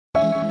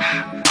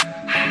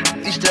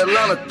East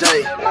Atlanta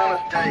day.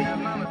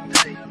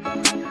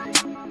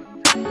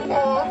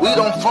 We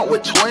don't fuck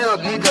with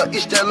 12, nigga,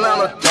 East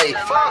Atlanta day.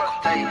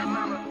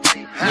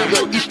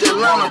 Nigga, East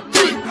Atlanta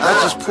day. I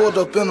just pulled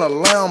up in a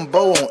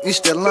Lambo on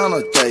East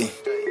Atlanta day.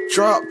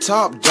 Drop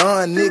top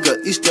done,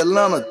 nigga, East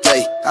Atlanta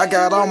day. I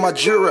got all my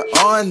jewelry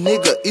on,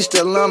 nigga, East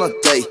Atlanta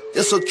day.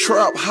 It's a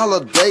trap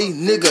holiday,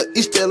 nigga,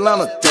 East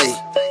Atlanta day.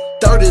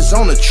 30s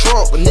on the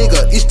truck,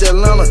 nigga, East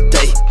Atlanta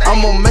day.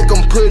 I'ma make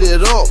them put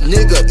it up,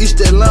 nigga, East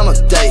Atlanta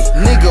day.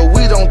 Nigga,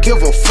 we don't give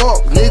a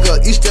fuck,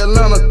 nigga, East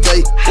Atlanta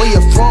day. Where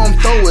you from,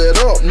 throw it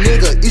up,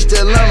 nigga, East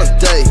Atlanta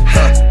day.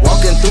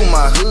 Walking through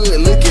my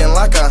hood, looking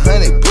like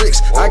 100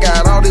 bricks. I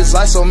got all this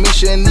ice on me,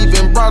 shouldn't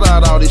even brought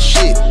out all this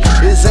shit.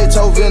 It's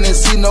Zaytoven and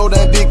see no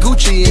that big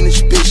Gucci in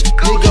this bitch.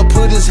 Nigga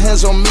put his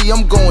hands on me,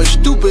 I'm going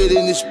stupid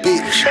in this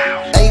bitch.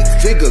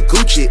 8-figure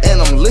Gucci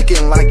and I'm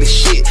looking like the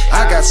shit.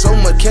 I got so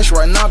much cash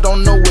right now,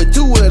 don't know what to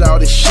do with all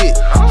this shit.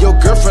 Your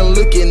girlfriend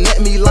looking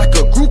at me like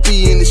a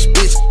groupie in this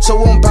bitch.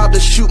 So I'm about to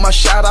shoot my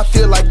shot, I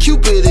feel like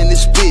Cupid in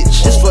this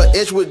bitch. This for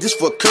Edgewood, this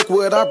for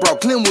Kirkwood, I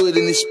brought Glenwood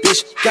in this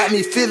bitch. Got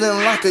me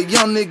feeling like a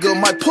young nigga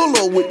might pull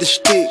up with the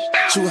stick.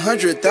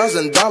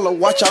 $200,000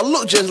 watch, I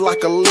look just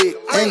like a lick.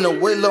 Ain't no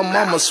way lil'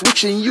 mama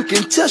switching, you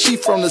can tell she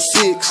from the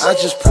 6. I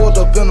just pulled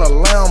up in a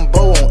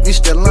Lambo on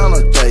East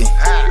Atlanta day.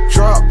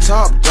 Drop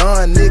top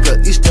done,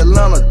 nigga, East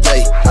Atlanta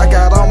day. I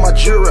got all my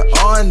jewelry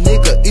on,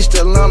 nigga, East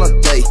Atlanta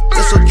day.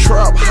 It's a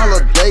trap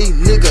holiday,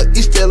 nigga,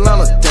 East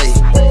Atlanta day.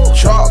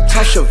 Drop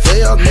top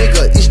Chevelle,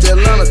 nigga, East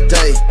Atlanta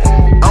day.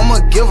 I'ma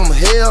give them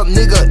hell,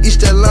 nigga,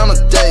 East Atlanta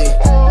day.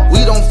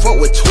 We don't fuck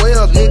with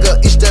 12,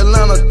 nigga, East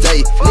Atlanta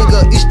day.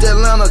 Nigga, East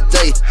Atlanta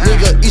day.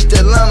 Nigga, East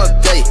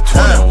Atlanta day.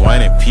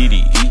 21 and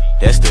PDE,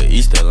 that's the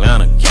East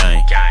Atlanta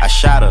gang. I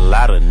shot a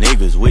lot of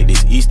niggas with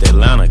this East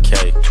Atlanta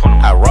K.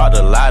 I rocked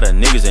a lot of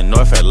niggas in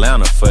North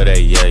Atlanta for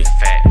that yay.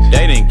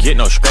 They didn't get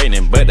no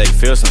straightening, but they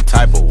feel some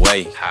type of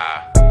way.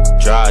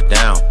 Drive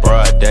down,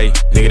 broad day,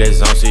 nigga,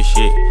 that's on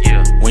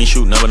shit. We ain't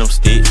shoot none of them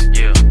sticks.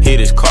 Hit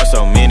his car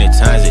so many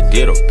times it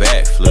did a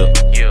backflip.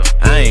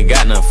 I ain't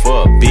got nothing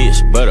for a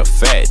bitch but a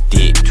fat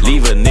dick.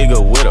 Leave a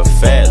nigga with a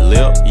fat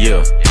lip,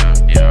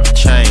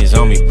 Chains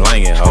on me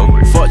blangin', ho.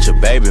 Fuck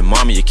your baby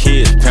mama, your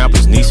kids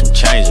pampers need some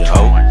changing,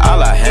 ho.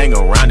 All I hang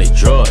around is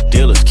drug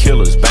dealers,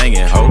 killers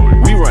banging, ho.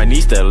 We run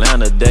East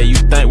Atlanta day, you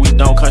think we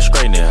don't come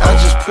straight in, ho? I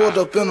just pulled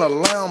up in a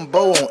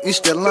Lambo on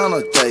East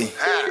Atlanta day.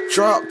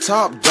 Drop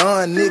top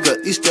done,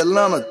 nigga, East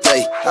Atlanta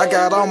day. I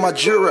got all my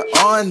jewelry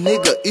on,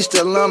 nigga, East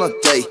Atlanta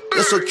day.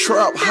 It's a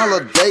trap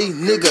holiday,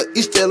 nigga,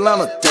 East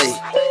Atlanta day.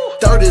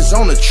 30s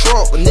on the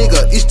truck,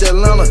 nigga, East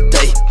Atlanta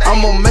day.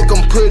 I'ma make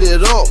them put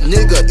it up,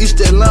 nigga, East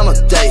Atlanta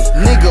day.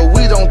 Nigga,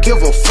 we don't give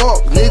a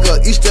fuck,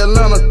 nigga, East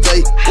Atlanta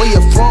day. Where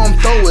you from,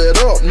 throw it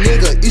up,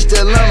 nigga,